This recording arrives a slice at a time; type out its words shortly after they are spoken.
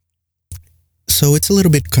So it's a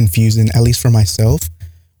little bit confusing, at least for myself,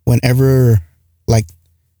 whenever like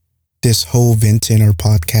this whole venting or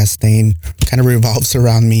podcast thing kind of revolves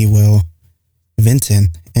around me, well, venting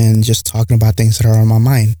and just talking about things that are on my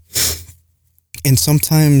mind. And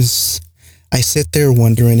sometimes I sit there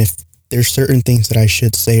wondering if there's certain things that I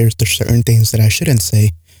should say or if there's certain things that I shouldn't say.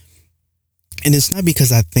 And it's not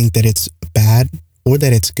because I think that it's bad or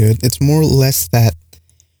that it's good. It's more or less that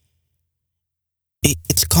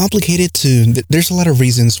it's complicated there's a lot of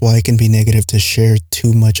reasons why it can be negative to share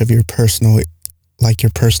too much of your personal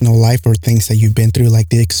life or things that you've been through, like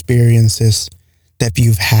the experiences that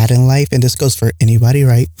you've had in life. And this goes for anybody,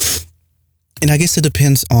 right? And I guess it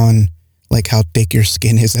depends on like how thick your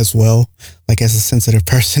skin is as well. Like as a sensitive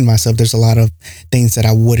person myself, there's a lot of things that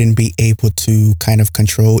I wouldn't be able to kind of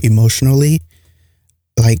control emotionally.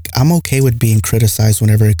 Like I'm okay with being criticized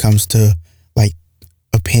whenever it comes to like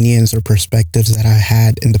opinions or perspectives that I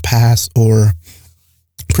had in the past, or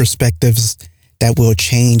perspectives that will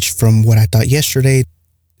change from what I thought yesterday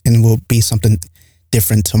and will be something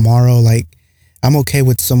different tomorrow. Like I'm okay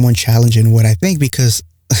with someone challenging what I think, because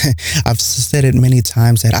I've said it many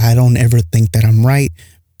times that I don't ever think that I'm right,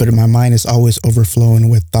 but my mind is always overflowing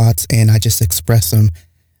with thoughts, and I just express them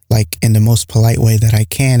like in the most polite way that I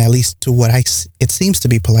can, at least to it seems to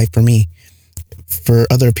be polite for me. For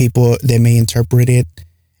other people, they may interpret it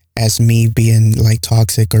as me being like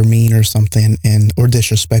toxic or mean or something, or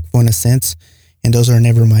disrespectful in a sense. And those are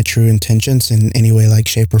never my true intentions in any way, like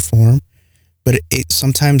shape or form. But it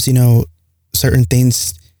sometimes, certain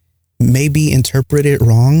things may be interpreted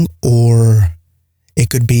wrong, or it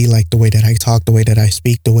could be like the way that I talk, the way that I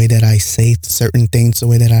speak, the way that I say certain things, the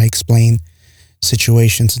way that I explain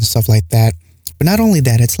situations and stuff like that. But not only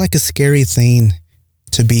that, it's like a scary thing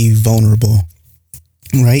to be vulnerable,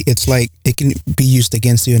 right? It's like it can be used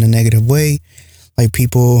against you in a negative way. Like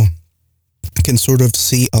people can sort of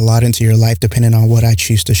see a lot into your life depending on what I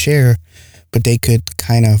choose to share, but they could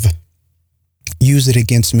kind of use it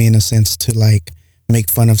against me in a sense to like make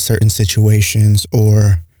fun of certain situations,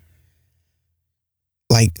 or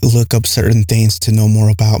like look up certain things to know more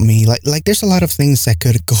about me. Like there's a lot of things that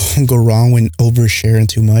could go wrong when oversharing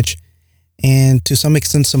too much. And to some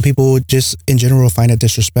extent, some people just in general find it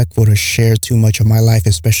disrespectful to share too much of my life,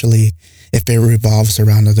 especially if it revolves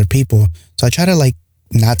around other people. So I try to like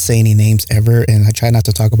not say any names ever, and I try not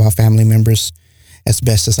to talk about family members as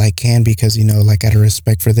best as I can, because, like out of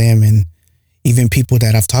respect for them, and even people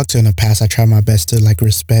that I've talked to in the past, I try my best to like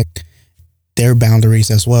respect their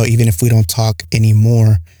boundaries as well, even if we don't talk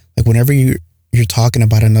anymore. Like whenever you're talking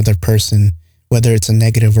about another person, whether it's a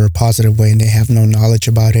negative or a positive way, and they have no knowledge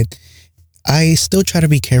about it, I still try to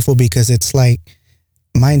be careful, because it's like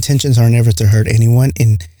my intentions are never to hurt anyone,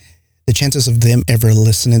 and the chances of them ever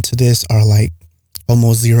listening to this are like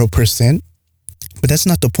almost 0%. But that's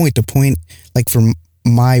not the point. The point, like from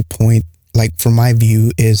my point, like from my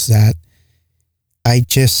view, is that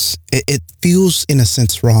it feels in a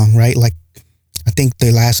sense wrong, right? Like I think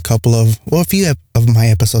the last a few of my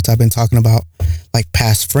episodes, I've been talking about like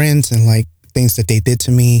past friends and like things that they did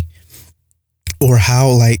to me, or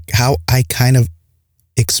how I kind of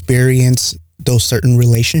experience those certain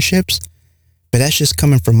relationships. But that's just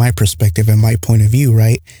coming from my perspective and my point of view,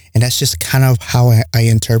 right? And that's just kind of how I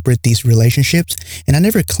interpret these relationships. And I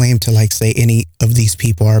never claim to like say any of these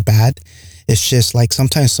people are bad. It's just like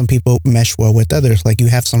sometimes some people mesh well with others. Like you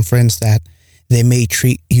have some friends that they may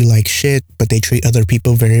treat you like shit, but they treat other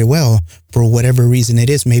people very well for whatever reason it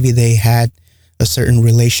is. Maybe they had a certain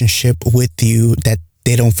relationship with you that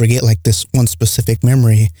they don't forget, like this one specific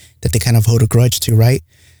memory that they kind of hold a grudge to, right?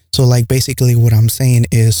 So like basically what I'm saying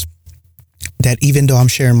is that even though I'm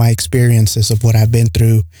sharing my experiences of what I've been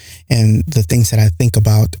through and the things that I think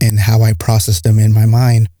about and how I process them in my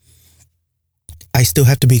mind, I still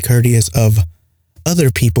have to be courteous of other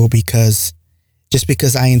people, because just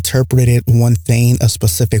because I interpreted one thing a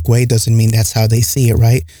specific way doesn't mean that's how they see it,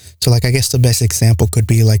 right? So like I guess the best example could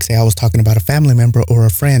be like, say I was talking about a family member or a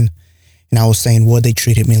friend, and I was saying, well, they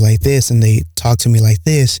treated me like this and they talked to me like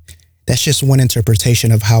this. That's just one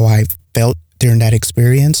interpretation of how I felt during that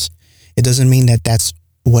experience. It doesn't mean that that's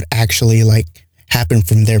what actually like happened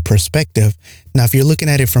from their perspective. Now, if you're looking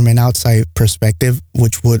at it from an outside perspective,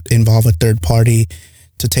 which would involve a third party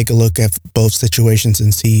to take a look at both situations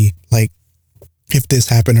and see like if this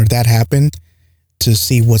happened or that happened, to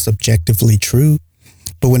see what's objectively true.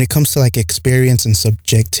 But when it comes to like experience and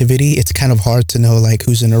subjectivity, it's kind of hard to know like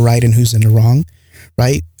who's in the right and who's in the wrong,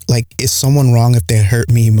 right? Like, is someone wrong if they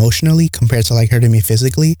hurt me emotionally compared to like hurting me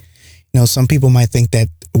physically? Some people might think that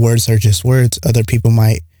words are just words. Other people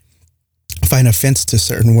might find offense to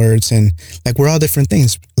certain words. And like, we're all different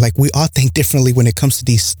things. Like, we all think differently when it comes to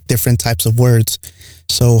these different types of words.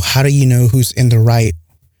 So how do you know who's in the right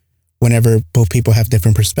whenever both people have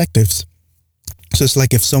different perspectives? So it's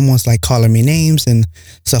like if someone's like calling me names and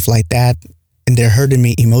stuff like that, and they're hurting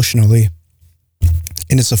me emotionally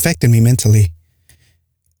and it's affecting me mentally.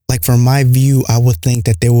 Like, from my view, I would think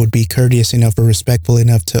that they would be courteous enough or respectful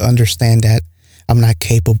enough to understand that I'm not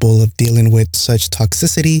capable of dealing with such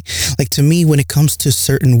toxicity. Like, to me, when it comes to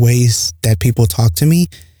certain ways that people talk to me,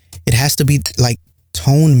 it has to be like,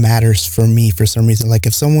 tone matters for me for some reason. Like,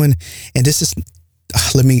 if someone, and this is,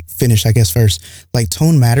 let me finish, I guess, first. Like,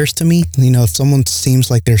 tone matters to me. You know, if someone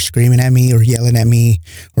seems like they're screaming at me or yelling at me,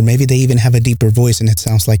 or maybe they even have a deeper voice and it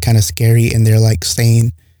sounds like kind of scary and they're like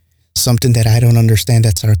saying something that I don't understand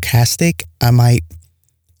that's sarcastic, I might,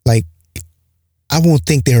 like, I won't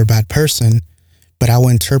think they're a bad person, but I will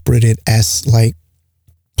interpret it as like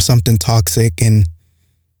something toxic. And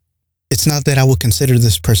it's not that I would consider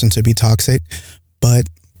this person to be toxic, but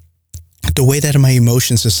the way that my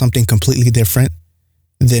emotions is something completely different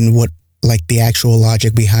than what, like, the actual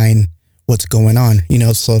logic behind what's going on. You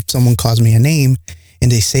know, so if someone calls me a name and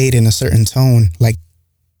they say it in a certain tone, like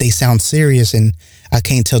they sound serious and I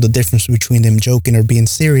can't tell the difference between them joking or being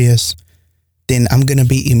serious, then I'm going to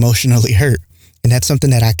be emotionally hurt. And that's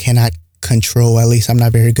something that I cannot control. At least I'm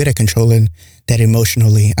not very good at controlling that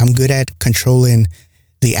emotionally. I'm good at controlling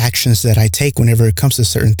the actions that I take whenever it comes to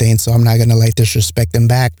certain things. So I'm not going to like disrespect them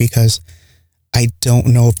back because I don't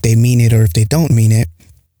know if they mean it or if they don't mean it.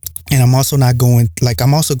 And I'm also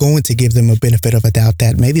going to give them a benefit of a doubt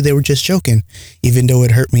that maybe they were just joking, even though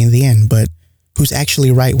it hurt me in the end. But who's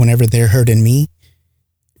actually right whenever they're hurting me,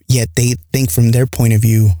 yet they think from their point of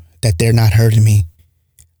view that they're not hurting me?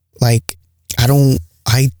 Like, I don't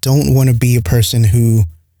want to be a person who,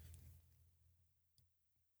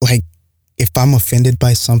 like, if I'm offended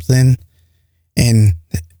by something and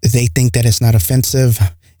they think that it's not offensive,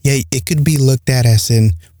 yeah, it could be looked at as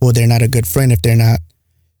in, well, they're not a good friend if they're not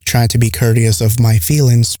trying to be courteous of my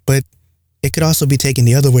feelings. But it could also be taken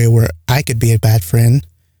the other way, where I could be a bad friend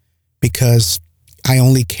because I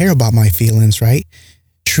only care about my feelings, right?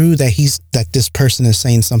 True that this person is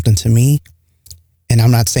saying something to me and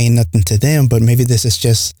I'm not saying nothing to them, but maybe this is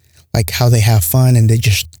just like how they have fun and they're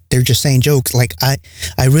just saying jokes. Like, I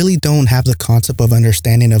really don't have the concept of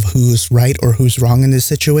understanding of who's right or who's wrong in this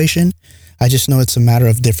situation. I just know it's a matter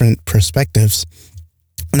of different perspectives.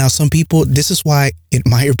 Now, some people, this is why I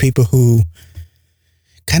admire people who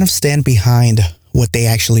kind of stand behind what they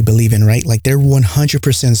actually believe in, right? Like, they're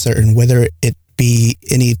 100% certain, whether it be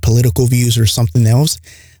any political views or something else.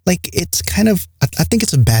 Like, it's kind of, I think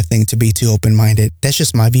it's a bad thing to be too open-minded. That's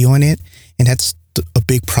just my view on it. And that's a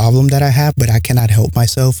big problem that I have, but I cannot help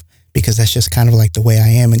myself because that's just kind of like the way I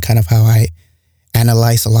am and kind of how I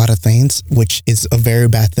analyze a lot of things, which is a very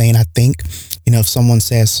bad thing. I think, you know, if someone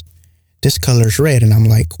says, this color's red, and I'm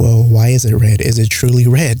like, well, why is it red? Is it truly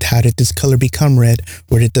red? How did this color become red?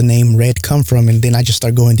 Where did the name red come from? And then I just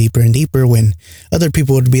start going deeper and deeper, when other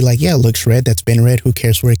people would be like, yeah, it looks red. That's been red. Who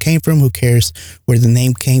cares where it came from? Who cares where the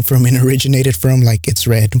name came from and originated from? Like, it's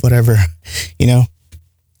red, whatever, you know?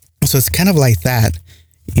 So it's kind of like that.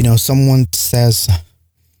 You know, someone says,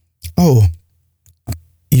 oh,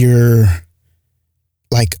 you're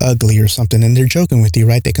like ugly or something, and they're joking with you,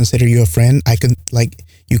 right? They consider you a friend.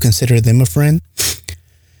 You consider them a friend,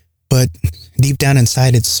 but deep down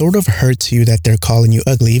inside, it sort of hurts you that they're calling you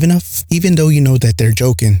ugly, even though you know that they're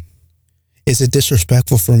joking. Is it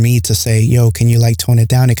disrespectful for me to say, yo, can you like tone it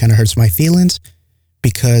down? It kind of hurts my feelings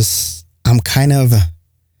because I'm kind of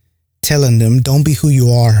telling them, don't be who you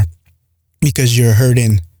are because you're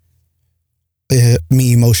hurting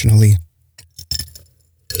me emotionally.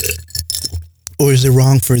 Or is it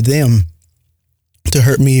wrong for them to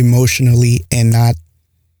hurt me emotionally and not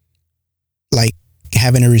like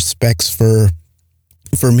having a respect for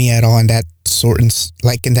me at all in that sort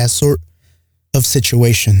of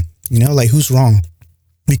situation? You know, like, who's wrong?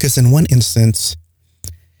 Because in one instance,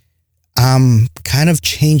 I'm kind of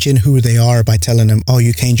changing who they are by telling them, oh,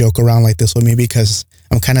 you can't joke around like this with me because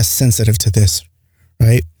I'm kind of sensitive to this,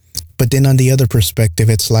 right? But then on the other perspective,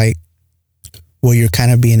 it's like, well, you're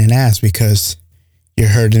kind of being an ass because you're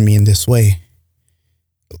hurting me in this way.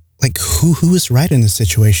 Like, who is right in this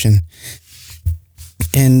situation?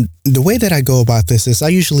 And the way that I go about this is I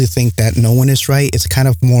usually think that no one is right. It's kind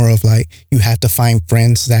of more of like, you have to find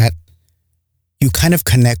friends that you kind of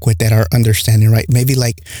connect with that are understanding, right? Maybe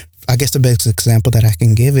like, I guess the best example that I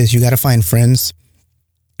can give is you got to find friends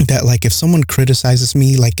that, like, if someone criticizes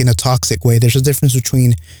me like in a toxic way, there's a difference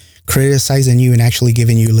between criticizing you and actually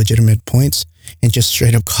giving you legitimate points. and just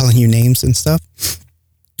straight up calling you names and stuff.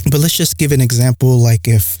 But let's just give an example. Like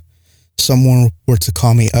if someone were to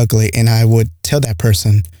call me ugly and I would tell that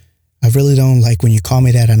person, I really don't like when you call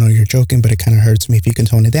me that. I know you're joking, but it kind of hurts me if you can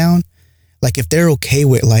tone it down. Like if they're okay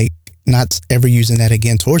with like not ever using that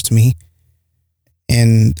again towards me,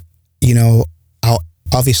 and you know, I'll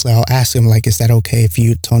ask them like, is that okay if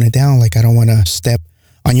you tone it down? Like I don't want to step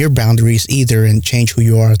on your boundaries either and change who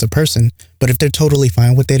you are as a person. But if they're totally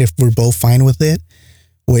fine with it, if we're both fine with it,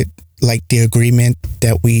 with like the agreement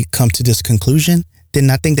that we come to this conclusion, then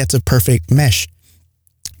I think that's a perfect mesh.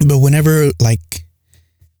 But whenever like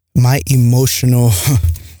my emotional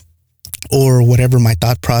or whatever my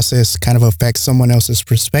thought process kind of affects someone else's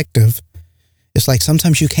perspective, it's like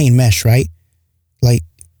sometimes you can't mesh, right? Like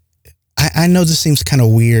I know this seems kind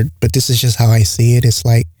of weird, but this is just how I see it. It's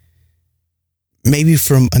like maybe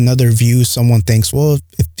from another view, someone thinks, well,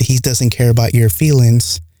 if he doesn't care about your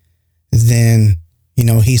feelings, then, you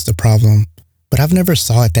know, he's the problem. But I've never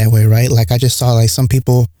saw it that way, right? Like I just saw like some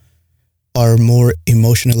people are more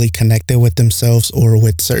emotionally connected with themselves or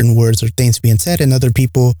with certain words or things being said, and other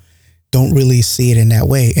people don't really see it in that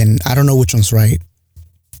way. And I don't know which one's right.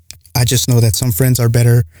 I just know that some friends are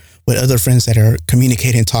better with other friends that are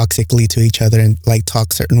communicating toxically to each other and like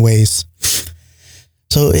talk certain ways.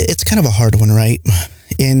 So it's kind of a hard one, right?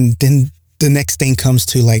 And then the next thing comes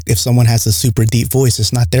to like if someone has a super deep voice,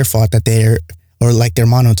 it's not their fault that or like they're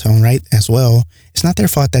monotone, right? As well, it's not their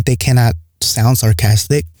fault that they cannot sound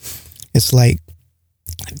sarcastic. It's like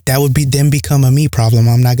that would be then become a me problem.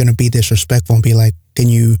 I'm not going to be disrespectful and be like, can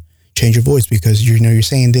you change your voice because you know you're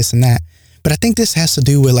saying this and that. But I think this has to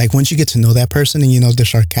do with like once you get to know that person and you know they're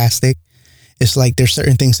sarcastic, it's like there's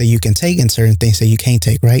certain things that you can take and certain things that you can't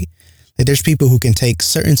take, right? Like there's people who can take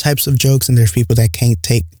certain types of jokes and there's people that can't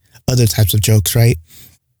take other types of jokes, right?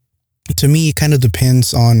 To me, it kind of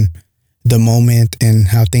depends on the moment and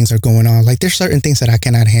how things are going on. Like there's certain things that I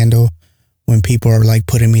cannot handle when people are like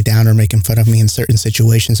putting me down or making fun of me in certain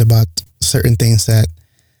situations about certain things that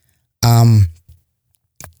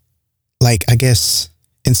like I guess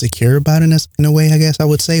insecure about in a way, I guess I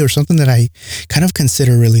would say, or something that I kind of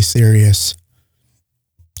consider really serious.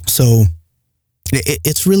 So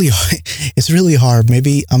it's really hard.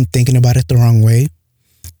 Maybe I'm thinking about it the wrong way.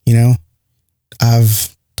 You know,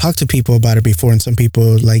 I've talked to people about it before, and some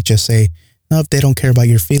people like just say, no, if they don't care about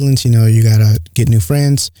your feelings, you know, you gotta get new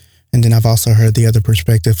friends. And then I've also heard the other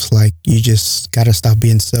perspectives, like you just gotta stop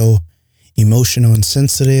being so emotional and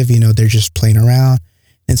sensitive. You know, they're just playing around.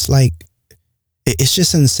 It's like, it's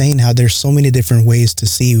just insane how there's so many different ways to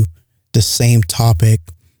see the same topic,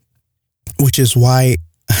 which is why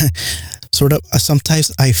sort of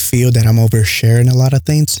sometimes I feel that I'm oversharing a lot of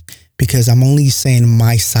things because I'm only saying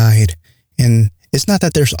my side. And it's not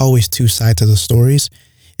that there's always two sides to the stories.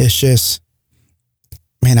 It's just,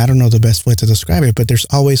 man, I don't know the best way to describe it, but there's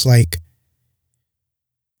always like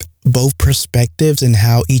both perspectives and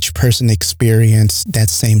how each person experienced that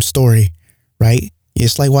same story, right?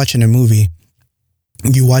 It's like watching a movie.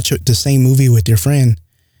 You watch the same movie with your friend,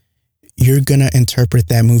 you're going to interpret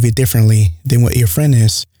that movie differently than what your friend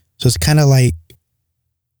is. So it's kind of like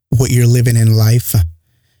what you're living in life.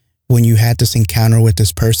 When you had this encounter with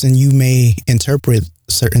this person, you may interpret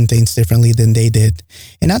certain things differently than they did.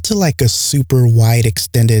 And not to like a super wide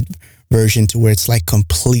extended version to where it's like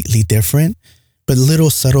completely different, but little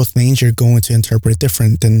subtle things you're going to interpret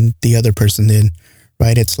different than the other person did.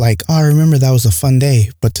 Right? It's like, oh, I remember that was a fun day.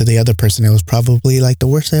 But to the other person, it was probably like the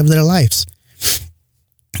worst day of their lives.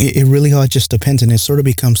 It really all just depends, and it sort of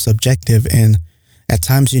becomes subjective. And at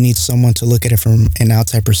times you need someone to look at it from an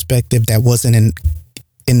outside perspective that wasn't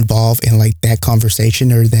involved in like that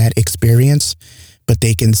conversation or that experience, but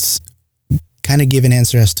they can kind of give an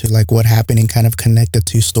answer as to like what happened and kind of connect the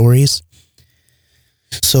two stories.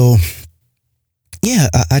 So yeah,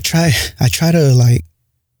 I try to like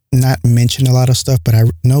not mention a lot of stuff, but I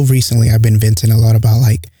know recently I've been venting a lot about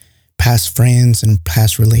like past friends and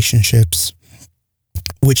past relationships,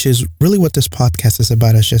 which is really what this podcast is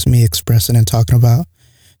about. It's just me expressing and talking about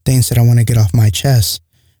things that I want to get off my chest.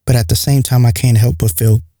 But at the same time, I can't help but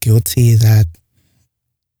feel guilty that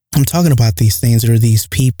I'm talking about these things or these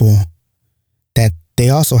people that they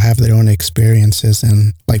also have their own experiences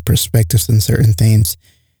and like perspectives in certain things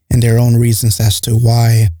and their own reasons as to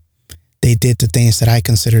why they did the things that I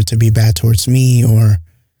consider to be bad towards me or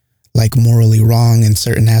like morally wrong in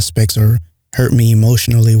certain aspects or hurt me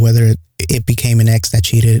emotionally, whether it became an ex that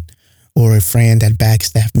cheated or a friend that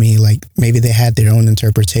backstabbed me. Like maybe they had their own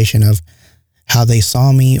interpretation of how they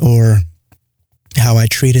saw me or how I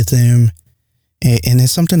treated them. And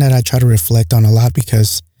it's something that I try to reflect on a lot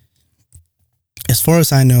because as far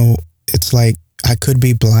as I know, it's like I could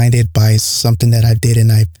be blinded by something that I did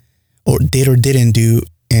and I or did or didn't do,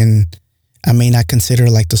 and I may not consider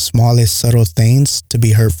like the smallest subtle things to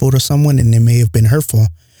be hurtful to someone, and it may have been hurtful.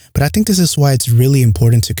 But I think this is why it's really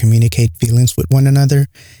important to communicate feelings with one another.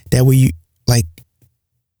 That way, like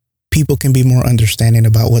people can be more understanding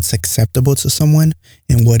about what's acceptable to someone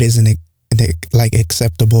and what isn't like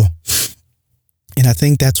acceptable. And I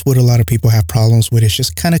think that's what a lot of people have problems with. It's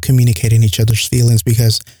just kind of communicating each other's feelings,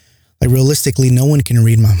 because like realistically, no one can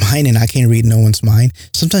read my mind and I can't read no one's mind.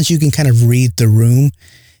 Sometimes you can kind of read the room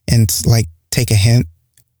and like take a hint,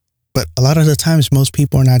 but a lot of the times most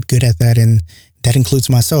people are not good at that, and that includes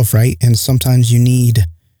myself, right? And sometimes you need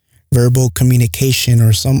verbal communication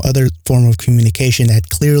or some other form of communication that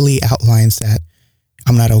clearly outlines that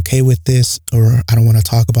I'm not okay with this, or I don't want to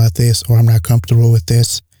talk about this, or I'm not comfortable with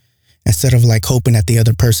this, instead of like hoping that the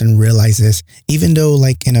other person realizes. Even though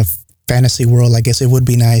like in a fantasy world, I guess it would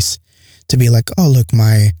be nice to be like, oh, look,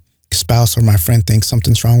 my spouse or my friend thinks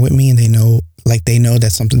something's wrong with me, and they know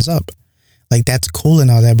that something's up. Like that's cool and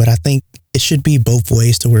all that, but I think it should be both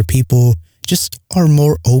ways, to where people just are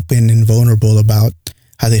more open and vulnerable about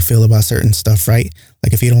how they feel about certain stuff, right?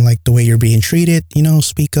 Like if you don't like the way you're being treated,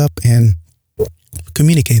 speak up and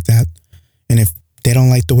communicate that. And if they don't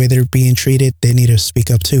like the way they're being treated, they need to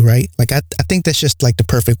speak up too, right? Like I think that's just like the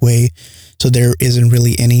perfect way, so there isn't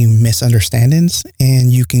really any misunderstandings,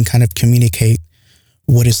 and you can kind of communicate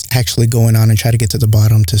what is actually going on and try to get to the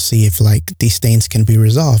bottom to see if like these things can be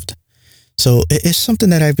resolved. So it's something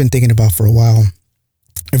that I've been thinking about for a while,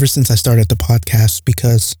 ever since I started the podcast,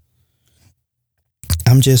 because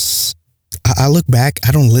I look back,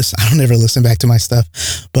 I don't ever listen back to my stuff,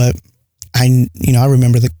 but I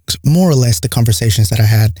remember more or less the conversations that I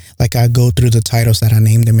had. Like I go through the titles that I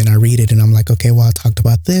named them and I read it and I'm like, okay, well, I talked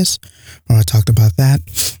about this or I talked about that.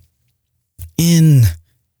 And,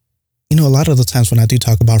 a lot of the times when I do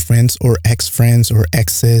talk about friends or ex-friends or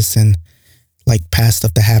exes and like past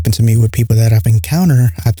stuff that happened to me with people that I've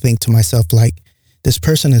encountered, I think to myself, like, this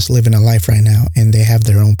person is living a life right now and they have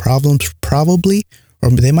their own problems probably,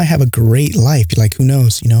 or they might have a great life. Like, who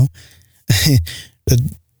knows, the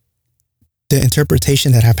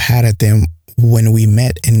interpretation that I've had of them when we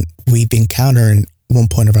met and we've encountered in one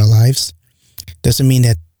point of our lives doesn't mean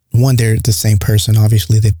that, one, they're the same person.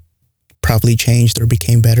 Obviously, they probably changed or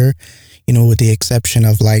became better, with the exception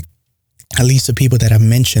of like at least the people that I've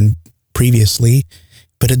mentioned previously.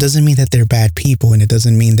 But it doesn't mean that they're bad people, and it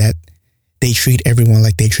doesn't mean that they treat everyone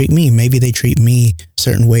like they treat me. Maybe they treat me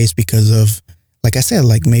certain ways because of, like I said,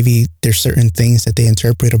 like maybe there's certain things that they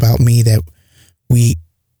interpret about me that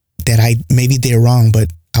maybe they're wrong, but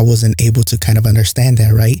I wasn't able to kind of understand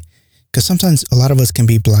that, right? Because sometimes a lot of us can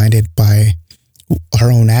be blinded by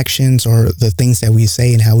our own actions or the things that we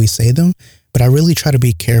say and how we say them. But I really try to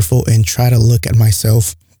be careful and try to look at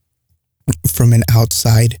myself from an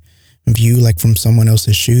outside view, like from someone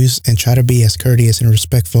else's shoes, and try to be as courteous and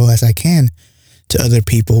respectful as I can to other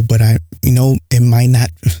people. But it might not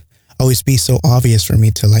always be so obvious for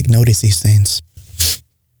me to like notice these things.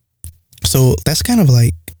 So that's kind of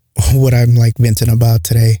like what I'm like venting about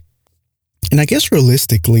today. And I guess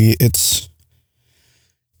realistically,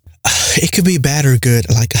 it could be bad or good.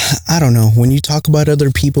 Like, I don't know. When you talk about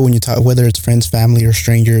other people, when you talk, whether it's friends, family, or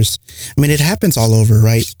strangers, I mean, it happens all over,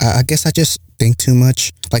 right? I guess I just think too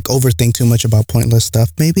much, like overthink too much about pointless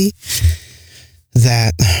stuff, maybe,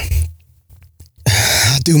 that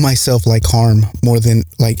I do myself like harm more than,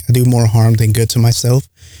 like, I do more harm than good to myself.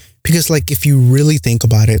 Because like, if you really think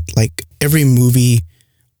about it, like every movie,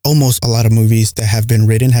 almost a lot of movies that have been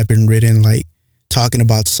written like talking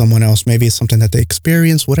about someone else. Maybe it's something that they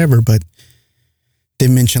experienced, whatever, but they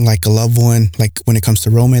mention like a loved one, like when it comes to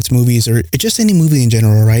romance movies or just any movie in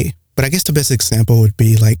general, right? But I guess the best example would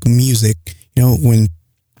be like music.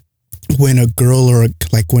 When a girl or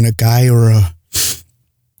when a guy or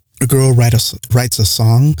a girl writes a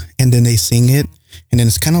song and then they sing it, and then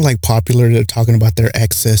it's kind of like popular. They're talking about their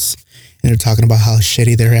exes and they're talking about how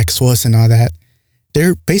shitty their ex was and all that.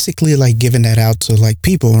 They're basically like giving that out to like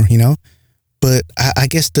people, But I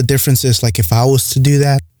guess the difference is like if I was to do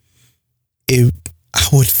that, I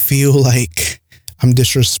would feel like I'm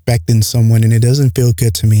disrespecting someone, and it doesn't feel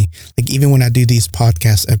good to me. Like even when I do these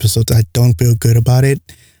podcast episodes, I don't feel good about it.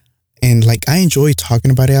 And like I enjoy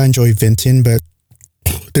talking about it, I enjoy venting, but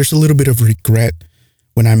there's a little bit of regret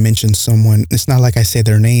when I mention someone. It's not like I say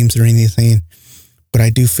their names or anything, but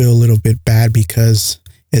I do feel a little bit bad because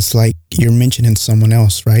it's like you're mentioning someone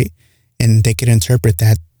else, right? And they could interpret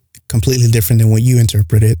that completely different than what you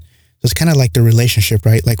interpret it. So it's kind of like the relationship,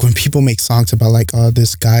 right? Like when people make songs about like, oh,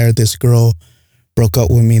 this guy or this girl broke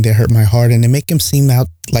up with me and they hurt my heart, and they make him seem out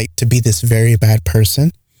like to be this very bad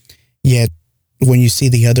person. Yet when you see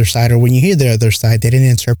the other side, or when you hear the other side, they didn't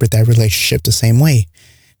interpret that relationship the same way.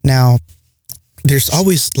 Now, there's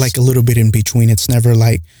always like a little bit in between. It's never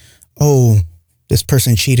like, oh, this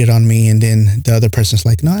person cheated on me, and then the other person's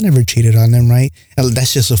like, no, I never cheated on them, right? And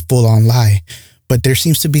that's just a full-on lie. But there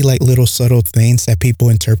seems to be like little subtle things that people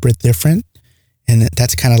interpret different. And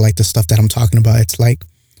that's kind of like the stuff that I'm talking about. It's like,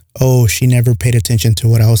 oh, she never paid attention to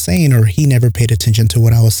what I was saying, or he never paid attention to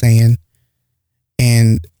what I was saying.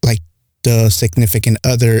 And like the significant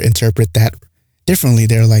other interpret that differently.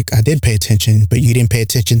 They're like, I did pay attention, but you didn't pay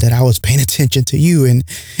attention that I was paying attention to you. And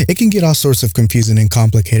it can get all sorts of confusing and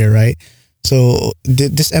complicated, right? So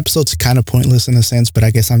this episode's kind of pointless in a sense, but I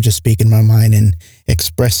guess I'm just speaking my mind and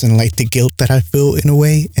expressing like the guilt that I feel in a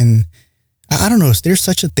way. And I don't know, is there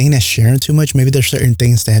such a thing as sharing too much? Maybe there's certain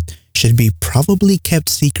things that should be probably kept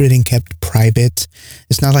secret and kept private.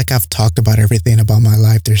 It's not like I've talked about everything about my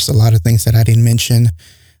life. There's a lot of things that I didn't mention,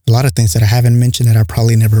 a lot of things that I haven't mentioned that I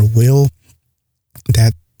probably never will,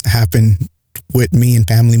 that happen with me and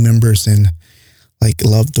family members and like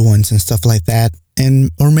loved ones and stuff like that.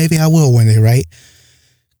 And, or maybe I will one day, right?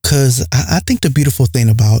 Because I think the beautiful thing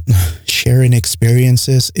about sharing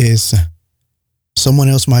experiences is someone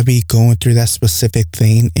else might be going through that specific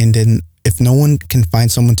thing. And then if no one can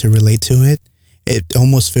find someone to relate to it, it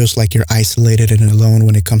almost feels like you're isolated and alone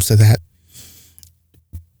when it comes to that.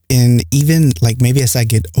 And even like maybe as I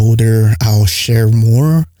get older, I'll share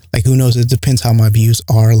more. Like who knows? It depends how my views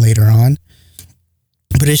are later on.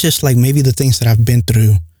 But it's just like maybe the things that I've been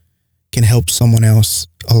through can help someone else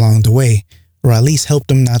along the way, or at least help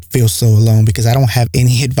them not feel so alone, because I don't have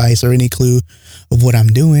any advice or any clue of what I'm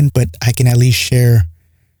doing, but I can at least share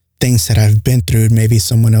things that I've been through. Maybe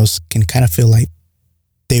someone else can kind of feel like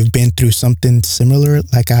they've been through something similar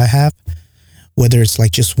like I have, whether it's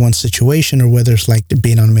like just one situation or whether it's like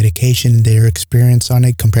being on medication and their experience on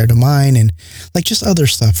it compared to mine, and like just other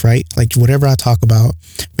stuff, right? Like whatever I talk about,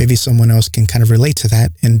 maybe someone else can kind of relate to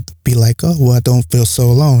that and be like, oh, well, I don't feel so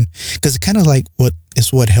alone. Because it kind of like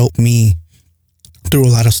what helped me through a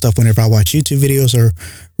lot of stuff whenever I watch YouTube videos or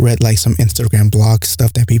read like some Instagram blog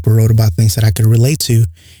stuff that people wrote about things that I could relate to.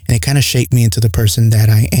 And it kind of shaped me into the person that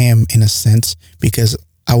I am in a sense, because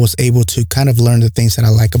I was able to kind of learn the things that I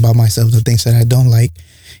like about myself, the things that I don't like,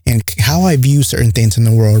 and how I view certain things in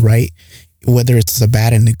the world, right? Whether it's the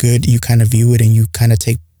bad and the good, you kind of view it and you kind of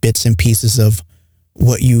take bits and pieces of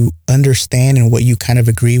what you understand and what you kind of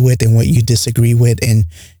agree with and what you disagree with, and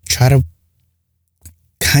try to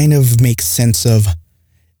kind of make sense of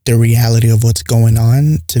the reality of what's going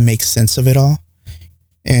on to make sense of it all.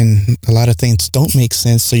 And a lot of things don't make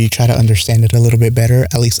sense, so you try to understand it a little bit better.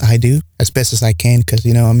 At least I do, as best as I can, because,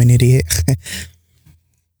 you know, I'm an idiot.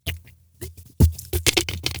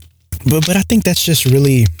 But I think that's just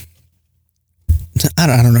really, I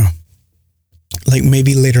don't know. Like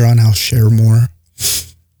maybe later on I'll share more.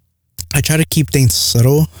 I try to keep things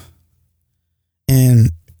subtle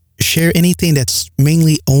and share anything that's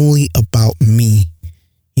mainly only about me.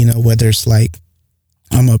 You know, whether it's like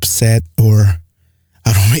I'm upset or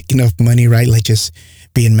I don't make enough money, right? Like just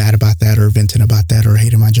being mad about that or venting about that or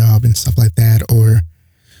hating my job and stuff like that, or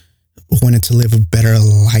wanting to live a better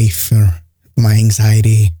life, or my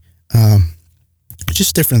anxiety,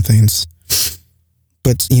 just different things.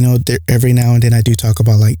 But, you know, every now and then I do talk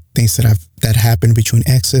about like things that happened between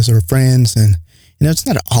exes or friends. And, you know, it's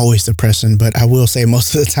not always depressing, but I will say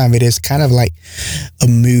most of the time it is kind of like a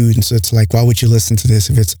mood. And so it's like, why would you listen to this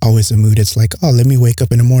if it's always a mood? It's like, oh, let me wake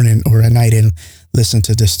up in the morning or at night and listen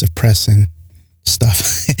to this depressing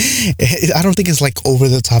stuff. I don't think it's like over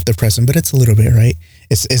the top depressing, but it's a little bit, right?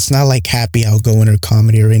 It's not like happy, outgoing, or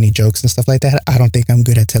comedy or any jokes and stuff like that. I don't think I'm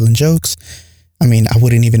good at telling jokes. I mean, I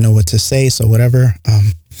wouldn't even know what to say, so whatever.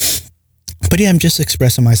 But yeah, I'm just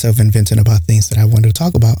expressing myself and venting about things that I wanted to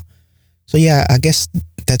talk about. So yeah, I guess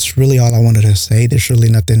that's really all I wanted to say. There's really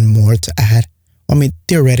nothing more to add. I mean,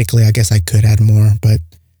 theoretically, I guess I could add more, but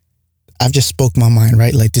I've just spoke my mind,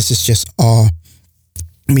 right? Like this is just all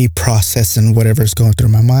me processing whatever's going through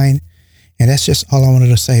my mind. And that's just all I wanted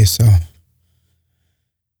to say. So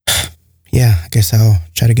yeah, I guess I'll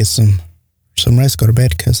try to get some rest, go to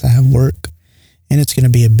bed, because I have work. And it's going to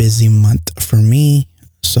be a busy month for me.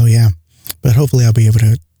 So yeah, but hopefully I'll be able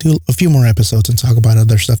to do a few more episodes and talk about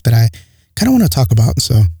other stuff that I kind of want to talk about.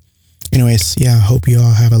 So anyways, yeah, I hope you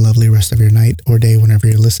all have a lovely rest of your night or day whenever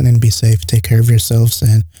you're listening. Be safe, take care of yourselves,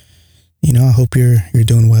 and, you know, I hope you're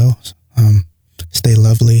doing well. Stay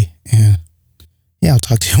lovely, and yeah, I'll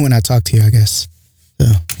talk to you when I talk to you, I guess. So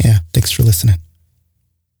yeah, thanks for listening.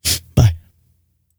 Bye.